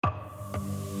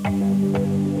Nikita,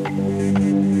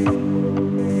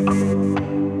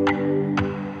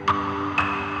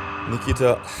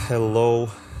 hello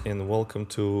and welcome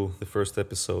to the first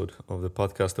episode of the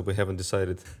podcast that we haven't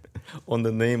decided on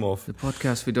the name of. The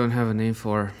podcast we don't have a name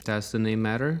for. Does the name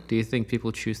matter? Do you think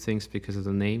people choose things because of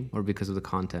the name or because of the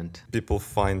content? People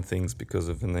find things because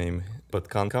of the name, but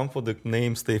can't come for the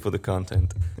name, stay for the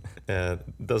content.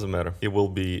 Doesn't matter.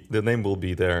 The name will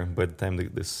be there by the time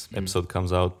this episode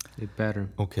comes out. It better.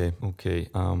 Okay. Okay,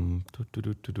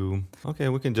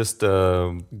 we can just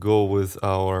go with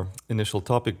our initial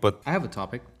topic, but I have a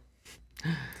topic.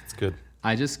 it's good.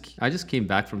 I just came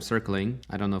back from circling.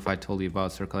 I don't know if I told you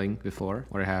about circling before,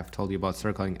 or I have told you about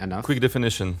circling enough. Quick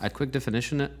definition. At quick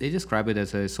definition, they describe it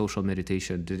as a social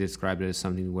meditation. They describe it as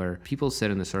something where people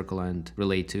sit in a circle and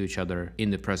relate to each other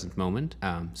in the present moment.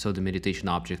 So the meditation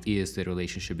object is the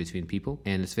relationship between people.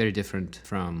 And it's very different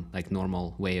from like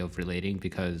normal way of relating,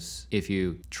 because if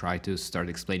you try to start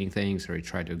explaining things or you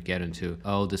try to get into,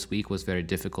 this week was very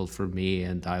difficult for me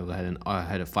and I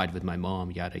had a fight with my mom,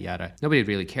 yada, yada. Nobody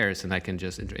really cares, and I can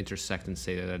just intersect and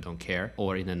say that I don't care,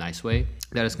 or in a nice way.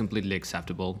 That is completely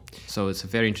acceptable. So it's a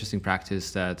very interesting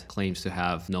practice that claims to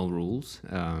have no rules.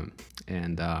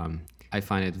 I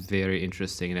find it very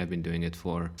interesting, and I've been doing it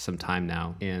for some time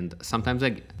now. And sometimes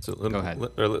go ahead.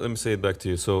 Let me say it back to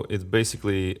you. So it's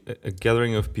basically a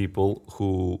gathering of people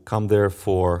who come there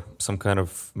for some kind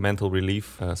of mental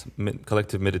relief,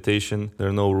 collective meditation. There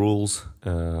are no rules,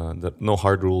 no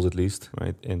hard rules at least,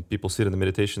 right? And people sit in the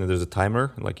meditation, and there's a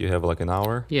timer, like you have like an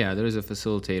hour. Yeah, there is a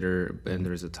facilitator, and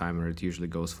there is a timer. It usually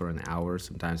goes for an hour,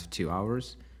 sometimes 2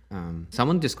 hours.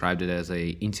 Someone described it as a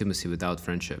intimacy without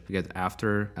friendship, because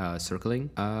after a circling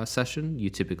session, you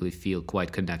typically feel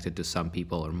quite connected to some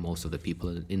people or most of the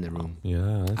people in the room.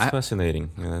 Yeah, that's fascinating.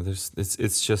 Yeah,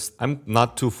 it's just, I'm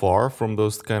not too far from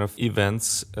those kind of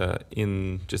events at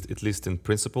least in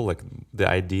principle, like the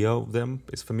idea of them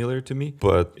is familiar to me,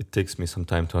 but it takes me some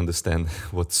time to understand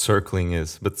what circling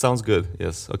is. But sounds good,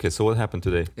 yes. Okay, so what happened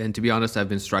today? And to be honest, I've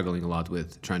been struggling a lot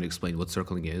with trying to explain what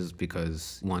circling is,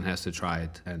 because one has to try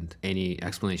it, and any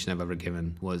explanation I've ever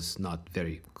given was not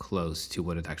very close to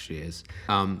what it actually is.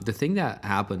 The thing that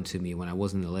happened to me when I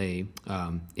was in LA,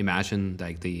 imagine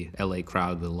like the LA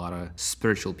crowd with a lot of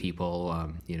spiritual people,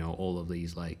 all of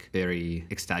these like very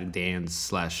ecstatic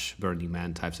dance / Burning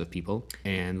Man types of people.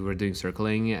 And we were doing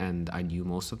circling, and I knew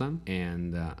most of them.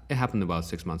 And it happened about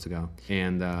 6 months ago.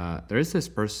 And there is this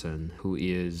person who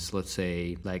is, let's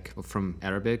say, like from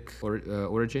Arabic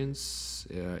origins.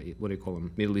 What do you call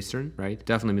them? Middle Eastern, right?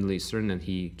 Definitely Middle Eastern. And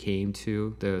he came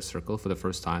to the circle for the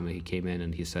first time, and he came in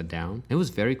and he sat down. It was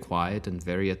very quiet and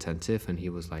very attentive, and he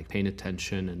was like paying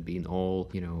attention and being all,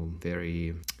 he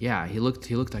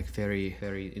looked like very,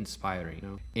 very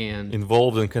inspiring, and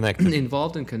involved and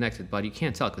connected. But you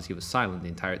can't tell because he was silent the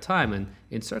entire time. And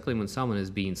in circling, when someone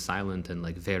is being silent and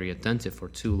like very attentive for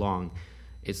too long,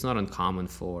 it's not uncommon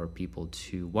for people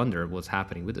to wonder what's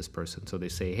happening with this person. So they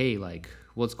say, hey, like,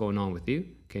 what's going on with you?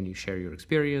 Can you share your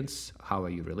experience? How are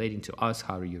you relating to us?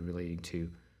 How are you relating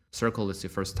to circle? It's your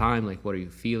first time. Like, what are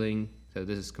you feeling? So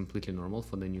this is completely normal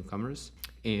for the newcomers.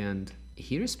 And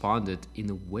he responded in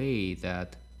a way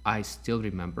that I still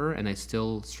remember, and I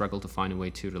still struggle to find a way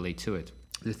to relate to it.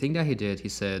 The thing that he did, he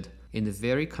said, in a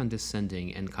very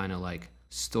condescending and kind of like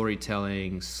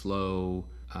storytelling, slow,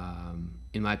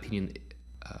 in my opinion,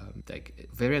 like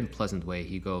very unpleasant way,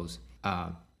 he goes,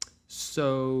 I've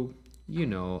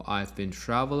been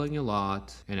traveling a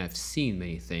lot and I've seen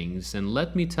many things, and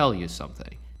let me tell you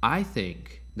something. I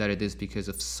think that it is because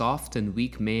of soft and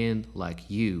weak men like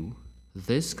you,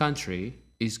 this country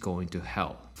is going to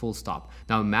hell. Full stop.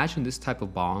 Now imagine this type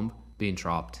of bomb being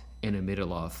dropped in the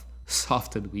middle of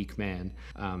soft and weak man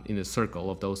in a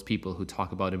circle of those people who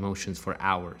talk about emotions for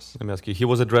hours. Let me ask you, he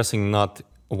was addressing not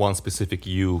one specific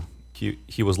you.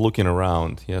 He was looking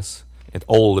around, yes, at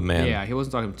all the men. Yeah, he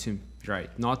wasn't talking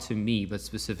not to me, but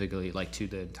specifically like to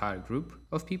the entire group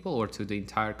of people, or to the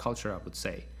entire culture, I would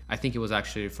say. I think he was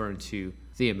actually referring to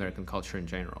the American culture in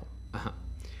general.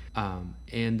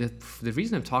 And the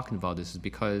reason I'm talking about this is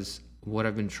because what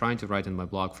I've been trying to write in my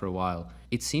blog for a while,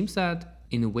 it seems that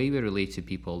in the way we relate to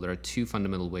people, there are two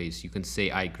fundamental ways. You can say,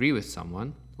 I agree with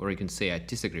someone, or you can say, I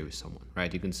disagree with someone,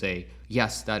 right? You can say,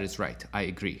 yes, that is right, I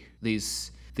agree.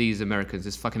 These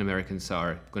fucking Americans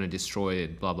are going to destroy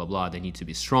it, blah, blah, blah. They need to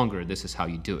be stronger. This is how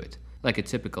you do it. Like a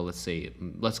typical,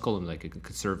 let's call him like a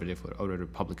conservative or a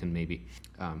Republican maybe.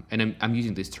 And I'm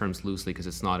using these terms loosely because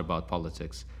it's not about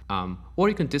politics. Or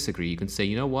you can disagree. You can say,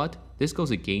 you know what? This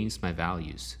goes against my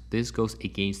values. This goes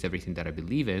against everything that I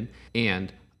believe in.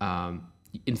 And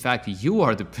in fact, you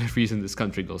are the reason this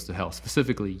country goes to hell.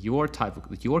 Specifically, your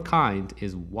kind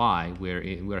is why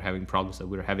we're having problems that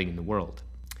we're having in the world.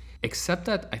 Except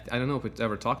that I don't know if it's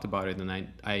ever talked about it, and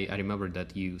I remember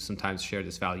that you sometimes share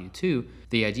this value too.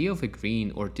 The idea of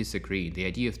agreeing or disagreeing, the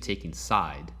idea of taking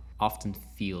side, often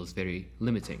feels very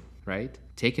limiting, right?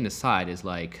 Taking a side is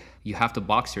like you have to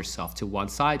box yourself to one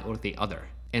side or the other.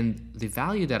 And the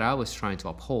value that I was trying to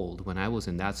uphold when I was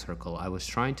in that circle, I was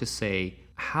trying to say,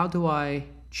 how do I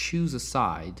choose a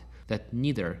side that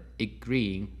neither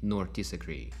agreeing nor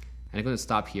disagreeing? And I'm going to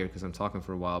stop here because I'm talking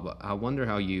for a while, but I wonder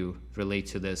how you relate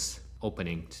to this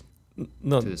opening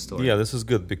to the story. Yeah, this is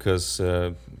good because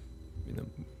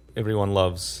everyone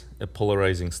loves a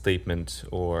polarizing statement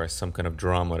or some kind of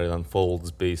drama that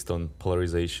unfolds based on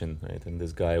polarization, right? And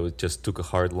this guy just took a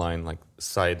hard line, like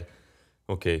side.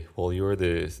 Okay, well, you're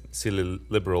the silly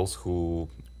liberals who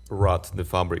rot the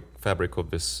fabric of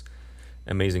this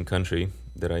amazing country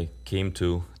that I came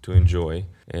to enjoy.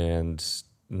 And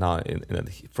now,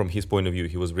 from his point of view,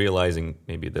 he was realizing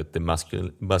maybe that the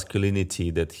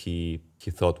masculinity that he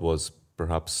thought was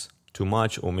perhaps too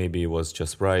much, or maybe it was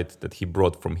just right, that he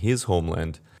brought from his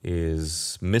homeland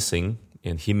is missing,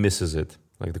 and he misses it.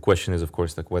 Like the question is, of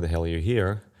course, like, why the hell are you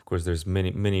here? Of course, there's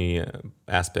many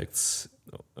aspects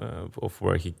of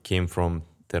where he came from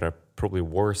that are probably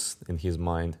worse in his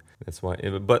mind. That's why.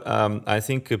 But I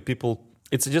think people,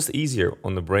 it's just easier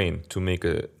on the brain to make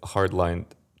a hard line,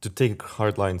 to take a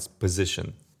hard line's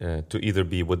position, to either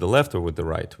be with the left or with the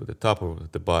right, with the top or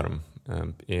with the bottom.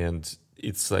 And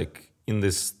it's like in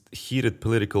this heated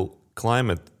political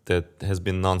climate that has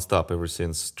been nonstop ever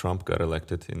since Trump got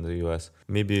elected in the US.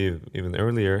 Maybe even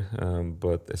earlier,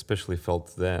 but especially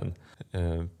felt then.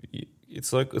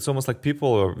 It's almost like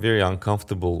people are very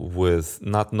uncomfortable with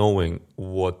not knowing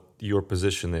what your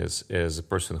position is as a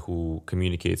person who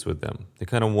communicates with them. They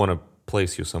kind of want to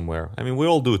place you somewhere. I mean, we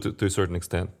all do to a certain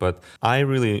extent, but I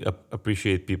really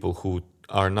appreciate people who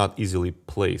are not easily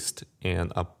placed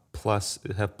and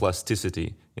have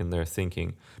plasticity in their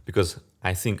thinking, because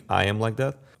I think I am like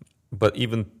that. But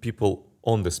even people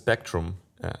on the spectrum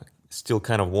still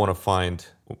kind of want to find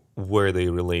where they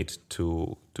relate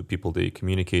to people they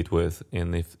communicate with,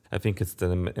 and I think it's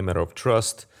a matter of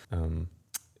trust,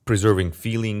 preserving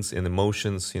feelings and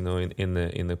emotions, in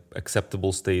the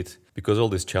acceptable state, because all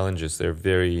these challenges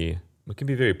it can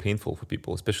be very painful for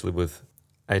people, especially with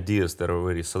ideas that are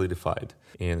already solidified,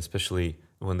 and especially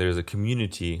when there's a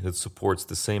community that supports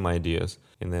the same ideas,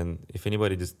 and then if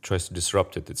anybody just tries to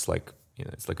disrupt it, it's like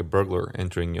a burglar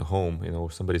entering your home,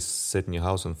 somebody's setting your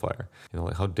house on fire.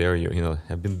 Like, how dare you?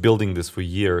 I've been building this for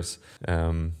years.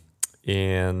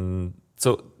 And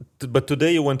so, but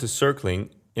today you went to circling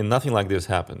and nothing like this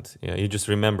happened. You just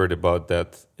remembered about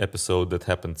that episode that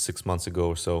happened 6 months ago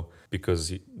or so,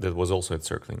 because that was also at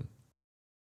circling.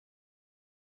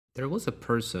 There was a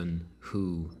person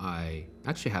who I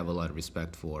actually have a lot of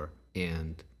respect for,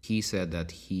 and he said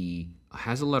that he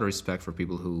has a lot of respect for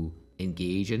people who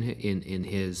engage in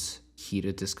his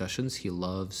heated discussions. He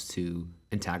loves to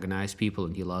antagonize people,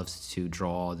 and he loves to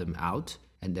draw them out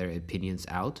and their opinions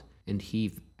out. And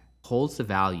he holds the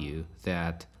value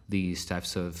that these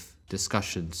types of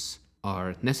discussions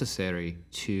are necessary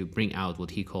to bring out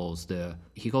what he calls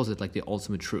it like the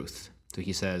ultimate truth. So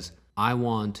he says, I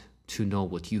want to know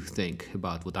what you think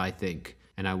about what I think,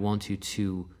 and I want you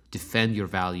to defend your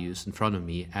values in front of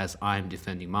me as I'm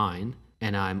defending mine,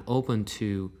 and I'm open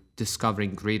to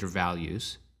discovering greater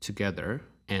values together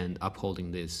and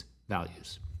upholding these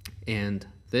values. And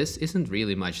this isn't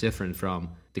really much different from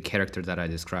the character that I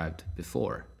described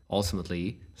before.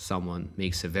 Ultimately, someone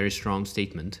makes a very strong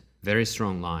statement, very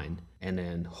strong line, and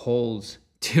then holds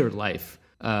dear life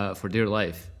for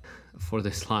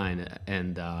this line,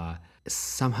 and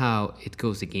somehow it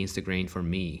goes against the grain for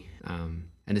me.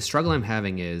 And the struggle I'm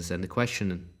having is, and the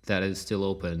question that is still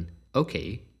open,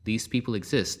 okay, these people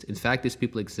exist. In fact, these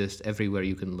people exist everywhere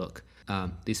you can look.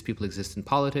 These people exist in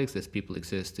politics, these people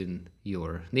exist in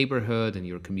your neighborhood and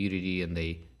your community, and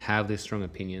they have these strong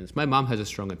opinions. My mom has a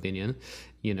strong opinion,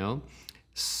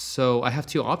 So I have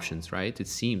two options, right? It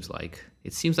seems like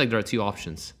there are two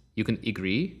options. You can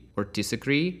agree or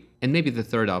disagree, and maybe the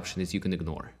third option is you can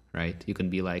ignore, right? You can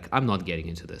be like, I'm not getting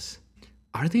into this.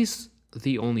 Are these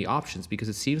the only options? Because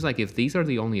it seems like if these are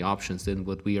the only options, then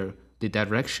the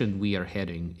direction we are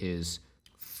heading is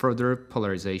further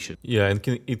polarization. Yeah, and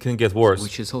it can get worse.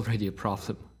 Which is already a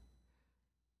problem.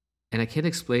 And I can't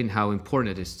explain how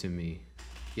important it is to me.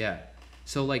 Yeah.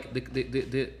 So like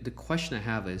the question I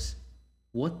have is,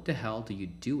 what the hell do you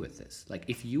do with this? Like,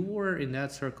 if you were in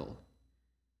that circle,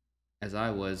 as I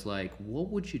was, like, what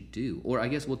would you do? Or I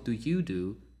guess, what do you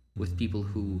do with people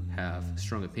who have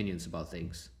strong opinions about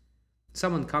things.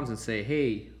 Someone comes and say,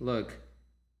 hey, look,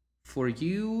 for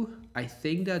you, I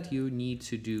think that you need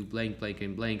to do blank, blank,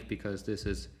 and blank because this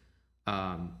is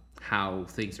how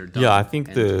things are done. Yeah, I think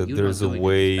and you there's not a doing it is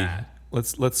way. bad.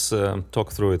 Let's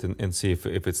talk through it and see if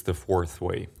it's the fourth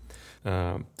way.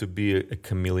 To be a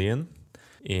chameleon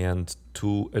and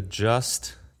to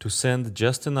adjust, to send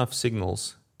just enough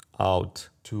signals out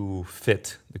to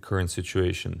fit the current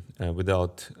situation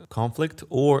without conflict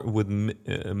or with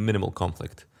minimal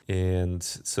conflict. And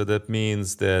so that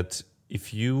means that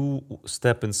if you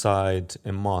step inside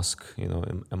a mosque,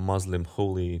 a Muslim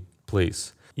holy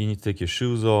place, you need to take your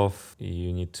shoes off,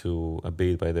 you need to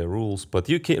abide by their rules, but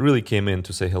you really came in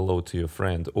to say hello to your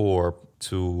friend or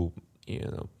to,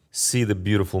 see the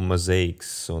beautiful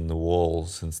mosaics on the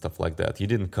walls and stuff like that. You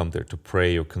didn't come there to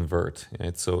pray or convert.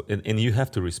 Right? So, and you have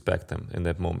to respect them in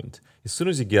that moment. As soon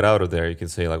as you get out of there, you can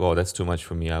say like, oh, that's too much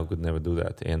for me. I could never do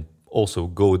that. And also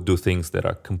go do things that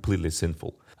are completely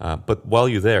sinful. But while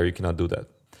you're there, you cannot do that.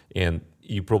 And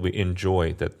you probably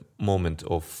enjoy that moment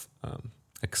of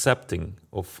accepting,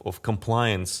 of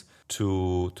compliance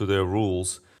to their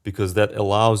rules, because that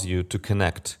allows you to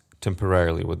connect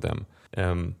temporarily with them.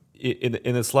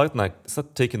 And it's like it's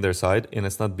not taking their side, and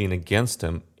it's not being against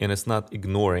them, and it's not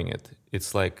ignoring it.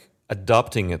 It's like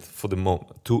adopting it for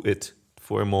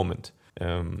a moment.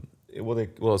 What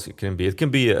else it can be? It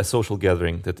can be a social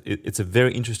gathering. It's a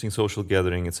very interesting social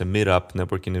gathering. It's a meetup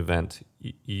networking event.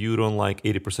 You don't like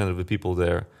 80% of the people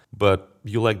there, but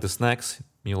you like the snacks.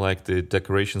 You like the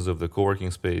decorations of the co-working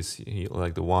space. You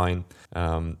like the wine,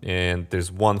 and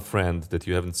there's one friend that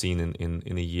you haven't seen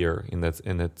in a year in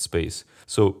that space.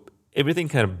 So everything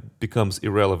kind of becomes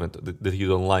irrelevant that you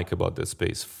don't like about that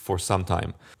space for some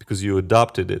time because you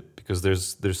adopted it, because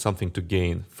there's something to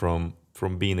gain from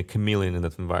being a chameleon in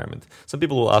that environment. Some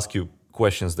people will ask you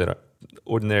questions that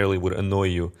ordinarily would annoy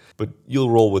you, but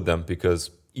you'll roll with them because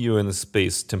you're in the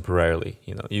space temporarily.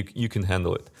 You can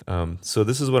handle it. So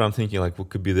this is what I'm thinking. Like, what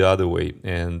could be the other way?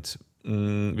 And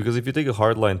because if you take a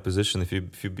hardline position, if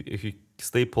you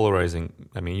stay polarizing,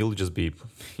 I mean, you'll just be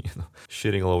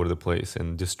shitting all over the place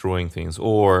and destroying things,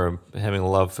 or having a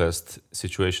love fest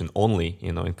situation only,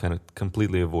 and kind of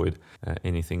completely avoid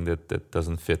anything that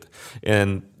doesn't fit.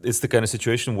 And it's the kind of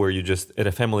situation where you just at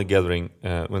a family gathering,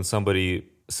 when somebody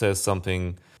says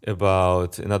something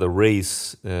about another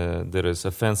race that is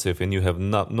offensive, and you have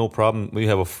no problem, you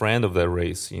have a friend of that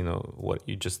race,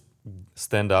 you just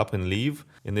stand up and leave,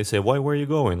 and they say, why, where are you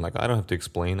going? Like, I don't have to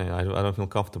explain. I don't feel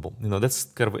comfortable. That's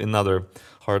kind of another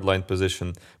hardline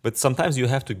position. But sometimes you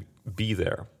have to be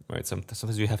there, right?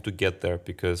 Sometimes you have to get there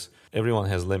because everyone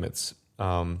has limits.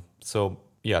 So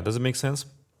yeah, does it make sense?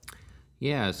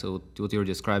 Yeah. So what you're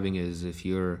describing is if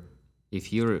you're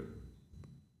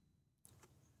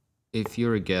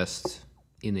a guest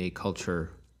in a culture,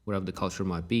 whatever the culture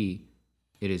might be,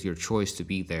 it is your choice to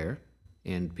be there.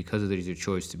 And because it is your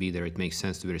choice to be there, it makes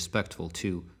sense to be respectful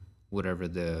to whatever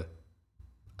the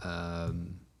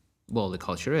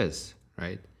culture is,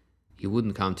 right? You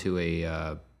wouldn't come to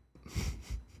a...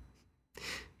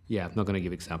 yeah, I'm not going to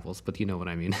give examples, but you know what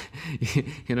I mean.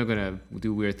 You're not going to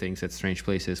do weird things at strange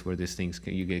places where these things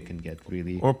can get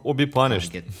really... Or be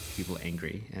punished. Get people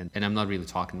angry. And I'm not really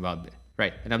talking about...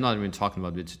 Right, and I'm not even talking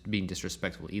about being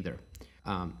disrespectful either.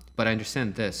 But I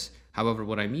understand this. However,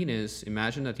 what I mean is,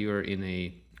 imagine that you're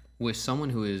with someone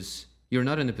who is, you're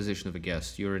not in the position of a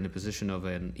guest, you're in a position of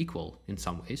an equal in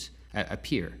some ways, a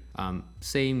peer,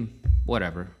 same,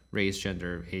 whatever, race,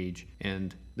 gender, age,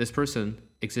 and this person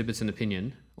exhibits an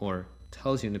opinion or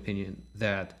tells you an opinion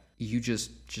that you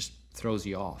just throws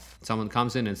you off. Someone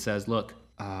comes in and says, look,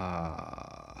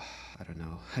 I don't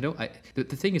know. The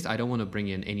thing is, I don't want to bring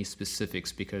in any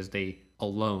specifics because they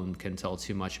alone can tell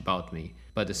too much about me.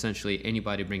 But essentially,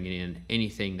 anybody bringing in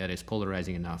anything that is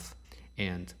polarizing enough,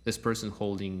 and this person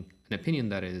holding an opinion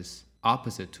that is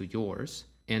opposite to yours,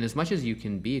 and as much as you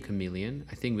can be a chameleon,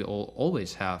 I think we all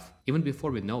always have, even before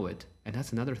we know it, and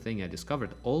that's another thing I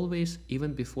discovered, always,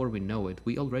 even before we know it,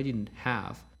 we already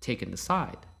have taken a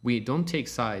side. We don't take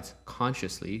sides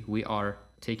consciously, we are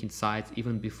taking sides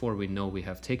even before we know we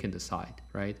have taken the side,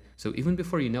 right? So even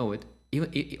before you know it,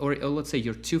 or let's say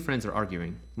your two friends are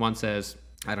arguing. One says,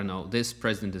 I don't know, this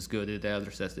president is good. The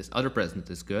other says this other president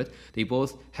is good. They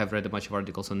both have read a bunch of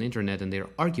articles on the internet and they're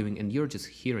arguing and you're just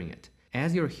hearing it.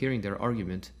 As you're hearing their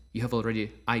argument,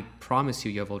 I promise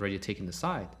you have already taken the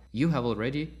side. You have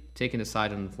already taken a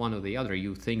side on one or the other.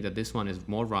 You think that this one is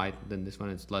more right than this one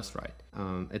is less right.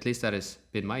 At least that has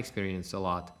been my experience a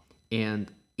lot.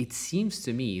 And it seems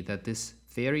to me that this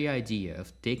very idea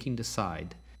of taking the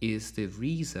side is the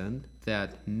reason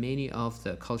that many of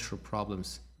the cultural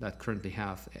problems that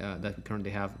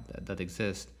that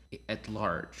exist at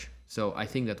large. So I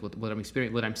think that what I'm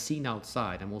experiencing, what I'm seeing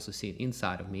outside, I'm also seeing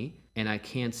inside of me, and I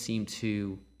can't seem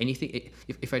to anything.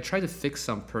 If I try to fix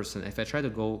some person, if I try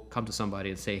to come to somebody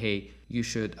and say, hey, you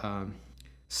should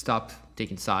stop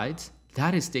taking sides,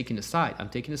 that is taking a side. I'm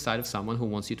taking the side of someone who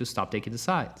wants you to stop taking the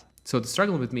sides. So the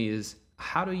struggle with me is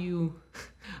how do you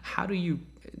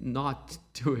not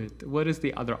do it? What is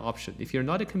the other option? If you're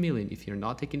not a chameleon, if you're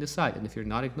not taking the side, and if you're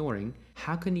not ignoring,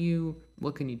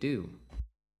 what can you do?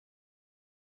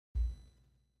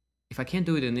 If I can't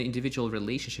do it in individual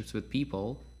relationships with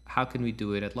people, how can we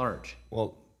do it at large?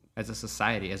 Well, as a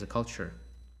society, as a culture.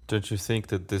 Don't you think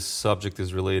that this subject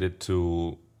is related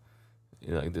to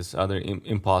this other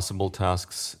impossible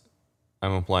tasks?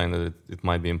 I'm implying that it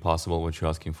might be impossible what you're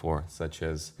asking for, such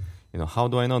as, how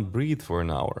do I not breathe for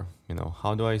an hour?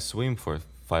 How do I swim for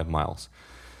 5 miles?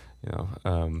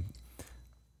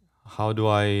 How do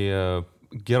I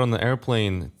get on the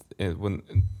airplane when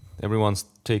everyone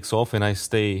takes off and I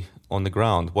stay on the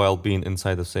ground while being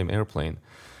inside the same airplane?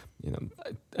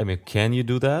 Can you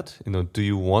do that? Do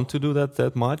you want to do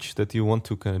that much that you want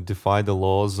to kind of defy the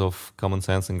laws of common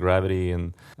sense and gravity?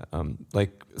 And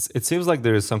it seems like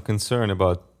there is some concern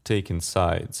about taking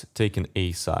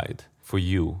a side for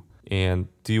you. And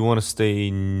do you want to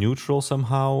stay neutral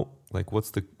somehow? Like,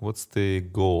 what's the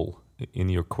goal in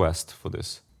your quest for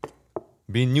this?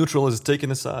 Being neutral is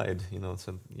taking a side.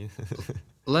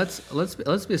 Let's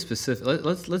be specific.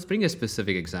 Let's bring a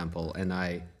specific example. And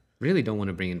I really don't want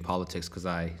to bring in politics because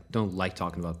I don't like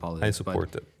talking about politics. I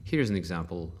support it. Here's an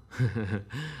example.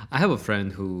 I have a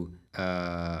friend who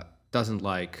doesn't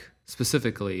like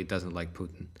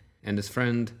Putin, and this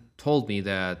friend told me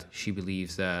that she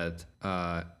believes that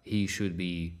he should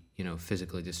be,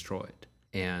 physically destroyed.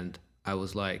 And I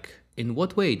was like, in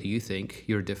what way do you think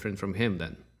you're different from him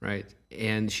then, right?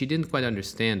 And she didn't quite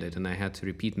understand it, and I had to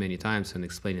repeat many times and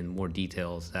explain in more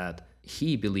details that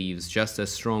he believes just as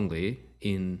strongly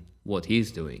in what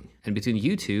he's doing. And between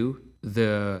you two,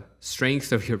 the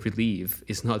strength of your belief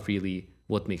is not really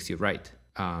what makes you right.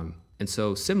 And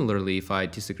so similarly, if I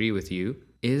disagree with you,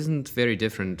 isn't very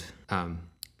different.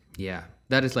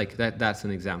 That is like that. That's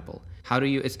an example. How do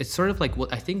you? It's sort of like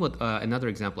what another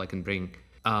example I can bring.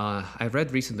 I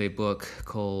read recently a book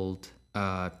called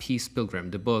Peace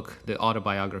Pilgrim, the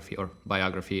autobiography or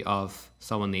biography of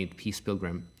someone named Peace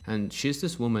Pilgrim, and she's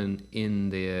this woman in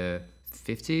the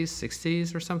 50s,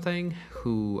 60s or something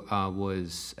who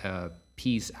was a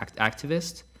peace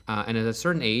activist. And at a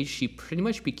certain age, she pretty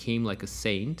much became like a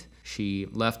saint. She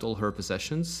left all her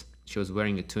possessions. She was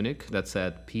wearing a tunic that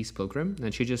said Peace Pilgrim,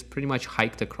 and she just pretty much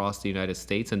hiked across the United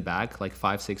States and back like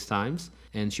 5-6 times.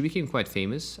 And she became quite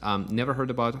famous. Never heard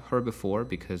about her before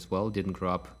because, didn't grow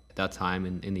up at that time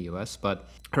in the US. But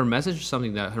her message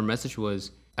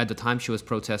was, at the time she was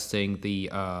protesting the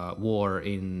war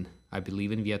in, I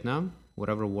believe, in Vietnam,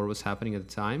 whatever war was happening at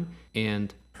the time.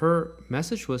 And her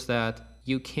message was that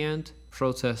you can't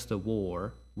protest the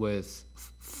war with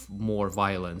more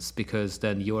violence because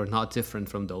then you are not different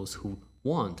from those who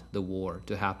want the war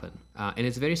to happen. And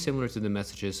it's very similar to the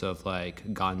messages of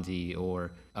like Gandhi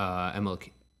or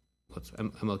MLK. What's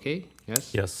MLK?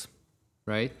 Yes? Yes.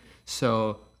 Right?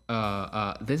 So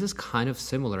this is kind of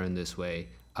similar in this way.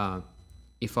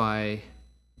 If I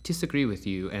disagree with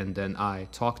you and then I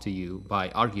talk to you by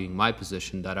arguing my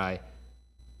position that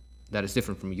is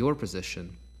different from your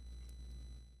position,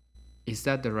 is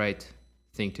that the right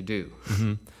thing to do?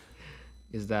 Mm-hmm.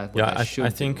 Is that what I should do? I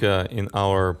think in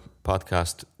our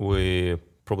podcast we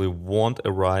probably won't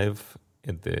arrive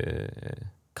at the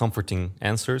comforting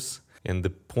answers, and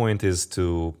the point is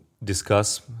to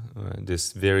discuss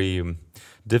these very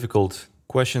difficult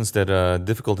questions that are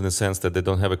difficult in the sense that they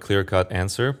don't have a clear-cut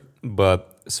answer,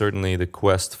 but certainly the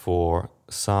quest for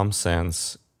some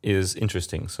sense is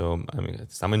interesting. So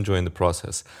I'm enjoying the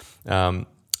process. So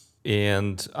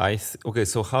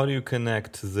how do you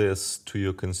connect this to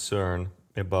your concern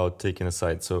about taking a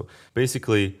side? So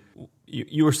basically,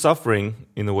 you are suffering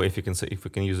in a way, if we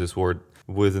can use this word,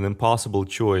 with an impossible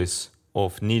choice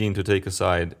of needing to take a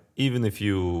side, even if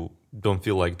you don't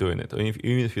feel like doing it,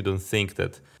 even if you don't think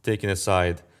that taking a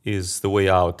side is the way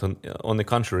out. On the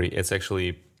contrary, it's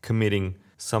actually committing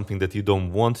something that you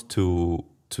don't want to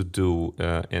do,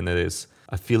 and it is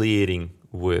affiliating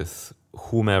with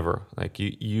whomever. Like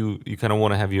you kind of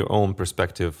want to have your own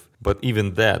perspective, but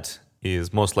even that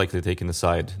is most likely taking a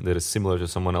side that is similar to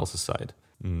someone else's side.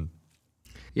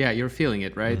 Yeah, you're feeling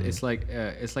it, right? Mm-hmm.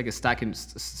 It's like a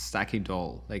stacking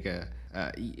doll. Like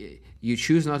you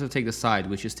choose not to take the side,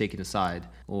 which is taking a side,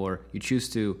 or you choose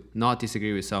to not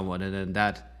disagree with someone, and then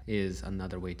that is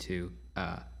another way to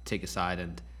take a side.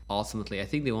 And ultimately, I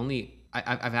think the only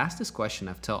I've asked this question.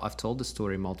 I've told the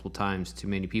story multiple times to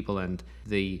many people, and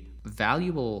the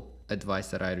valuable advice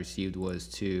that I received was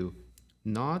to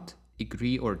not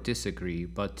agree or disagree,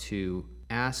 but to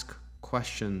ask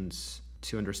questions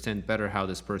to understand better how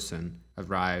this person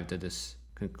arrived at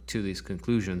to these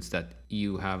conclusions that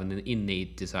you have an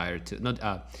innate desire to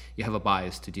not you have a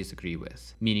bias to disagree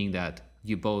with, meaning that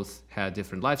you both had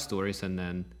different life stories, and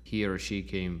then he or she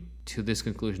came to this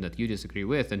conclusion that you disagree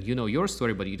with, and you know your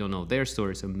story but you don't know their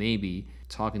story. So maybe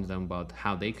talking to them about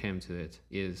how they came to it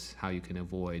is how you can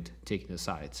avoid taking the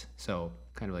sides. So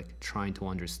kind of like trying to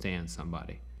understand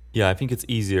somebody. Yeah, I think it's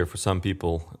easier for some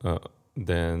people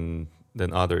than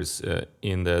others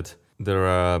in that there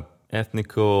are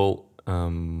ethnical,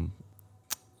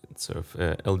 sort of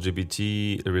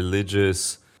LGBT,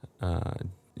 religious,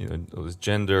 those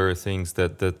gender things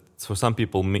that for some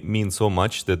people mean so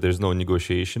much that there's no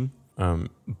negotiation.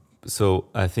 So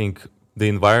I think the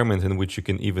environment in which you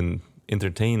can even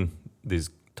entertain these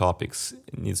topics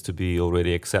needs to be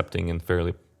already accepting and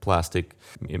fairly plastic,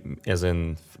 as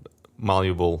in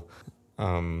malleable.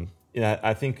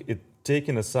 I think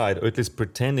taking a side, or at least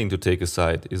pretending to take a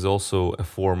side, is also a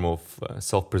form of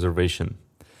self-preservation,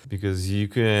 because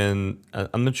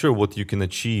I'm not sure what you can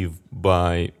achieve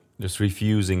by just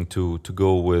refusing to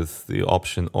go with the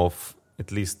option of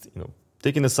at least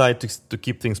taking a side to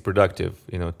keep things productive,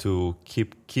 to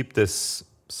keep this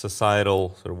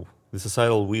societal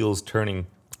wheels turning.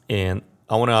 And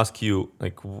I want to ask you,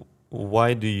 like,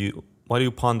 why do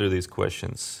you ponder these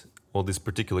questions, or this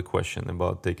particular question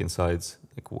about taking sides?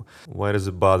 Like, why does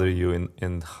it bother you,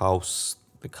 and how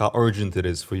urgent it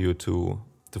is for you to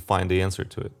find the answer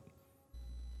to it?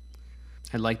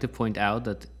 I'd like to point out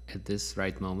that at this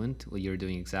right moment, you're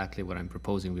doing exactly what I'm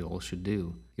proposing we all should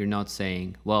do. You're not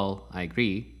saying, well, I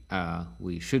agree,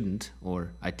 we shouldn't,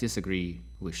 or I disagree,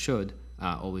 we should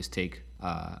always take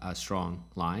a strong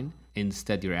line.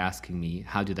 Instead, you're asking me,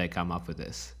 how did I come up with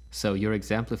this? So you're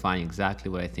exemplifying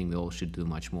exactly what I think we all should do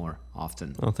much more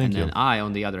often. Oh, thank you. And then I,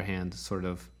 on the other hand, sort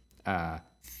of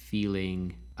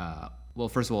feeling... well,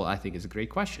 first of all, I think it's a great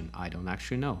question. I don't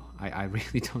actually know. I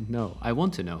really don't know. I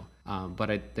want to know.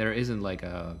 But there isn't like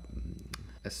a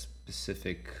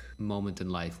specific moment in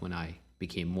life when I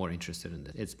became more interested in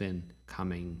it. It's been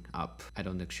coming up. I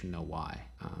don't actually know why.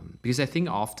 Because I think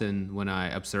often when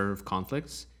I observe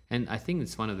conflicts, and I think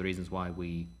it's one of the reasons why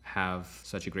we have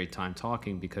such a great time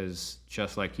talking, because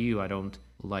just like you, I don't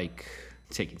like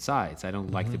taking sides. I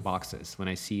don't like the boxes. When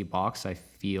I see a box, I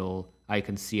feel I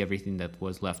can see everything that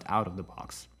was left out of the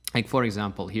box. Like, for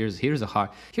example, here's a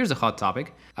hot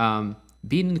topic.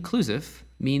 Being inclusive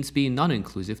means being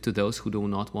non-inclusive to those who do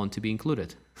not want to be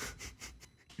included.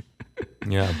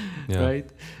 Yeah. Right?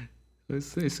 As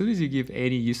soon as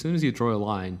you draw a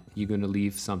line, you're going to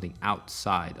leave something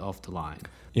outside of the line.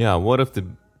 Yeah, what if the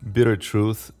bitter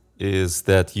truth is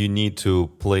that you need to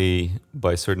play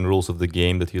by certain rules of the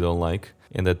game that you don't like,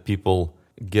 and that people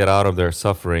get out of their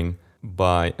suffering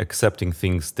by accepting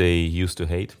things they used to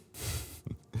hate,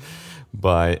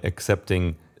 by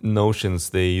accepting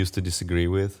notions they used to disagree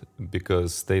with,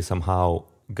 because they somehow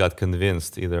got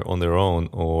convinced either on their own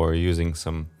or using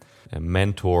some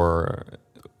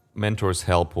mentor's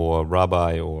help, or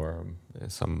rabbi, or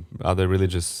some other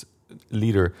religious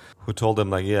leader who told them,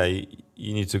 like, yeah,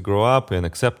 you need to grow up and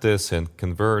accept this and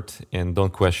convert and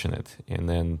don't question it. And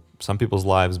then some people's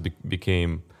lives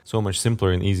became so much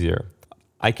simpler and easier.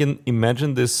 I can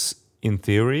imagine this in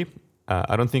theory.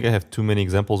 I don't think I have too many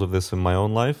examples of this in my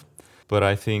own life, but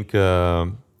I think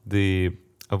the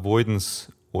avoidance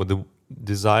or the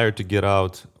desire to get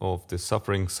out of the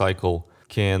suffering cycle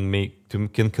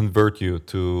can convert you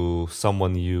to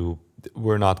someone you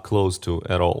were not close to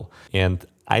at all. And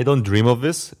I don't dream of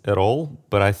this at all,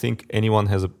 but I think anyone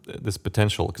has this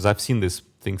potential, because I've seen these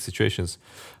situations.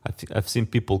 I've seen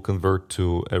people convert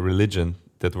to a religion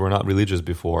that were not religious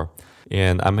before,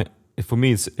 and for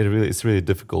me it's really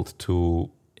difficult to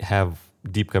have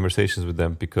deep conversations with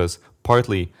them, because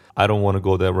partly I don't want to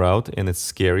go that route and it's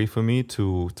scary for me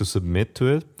to submit to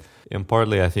it, and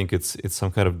partly I think it's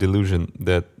some kind of delusion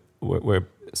that where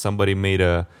somebody made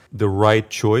the right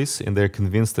choice and they're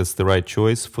convinced it's the right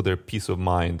choice for their peace of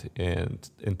mind and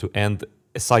to end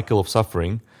a cycle of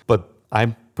suffering. But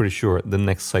I'm pretty sure the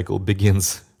next cycle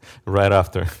begins right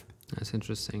after. That's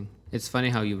interesting. It's funny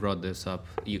how you brought this up.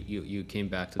 You came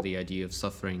back to the idea of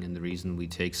suffering, and the reason we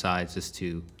take sides is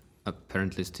to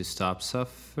stop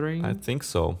suffering. I think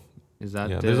so. Is that?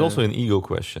 Yeah, there's also an ego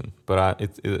question, but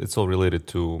it's all related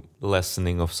to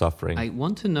lessening of suffering. I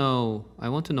want to know. I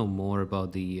want to know more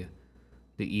about the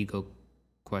ego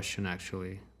question.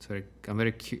 Actually, I'm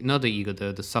very curious. Not the ego,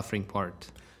 the suffering part.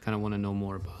 Kind of want to know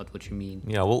more about what you mean.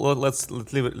 Yeah, well, let's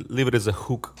leave it as a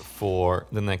hook for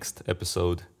the next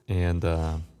episode. And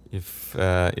if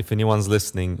anyone's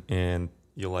listening and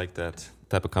you like that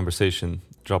type of conversation,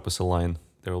 drop us a line.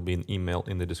 There will be an email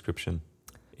in the description.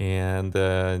 And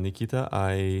Nikita,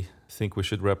 I think we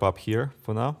should wrap up here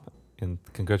for now. And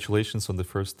congratulations on the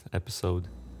first episode.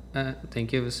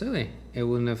 Thank you, Vasily. It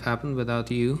wouldn't have happened without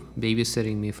you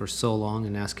babysitting me for so long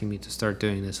and asking me to start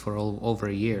doing this for over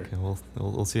a year. Okay, well,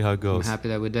 we'll see how it goes. I'm happy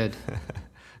that we did.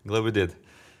 Glad we did.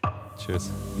 Cheers.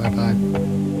 Bye-bye.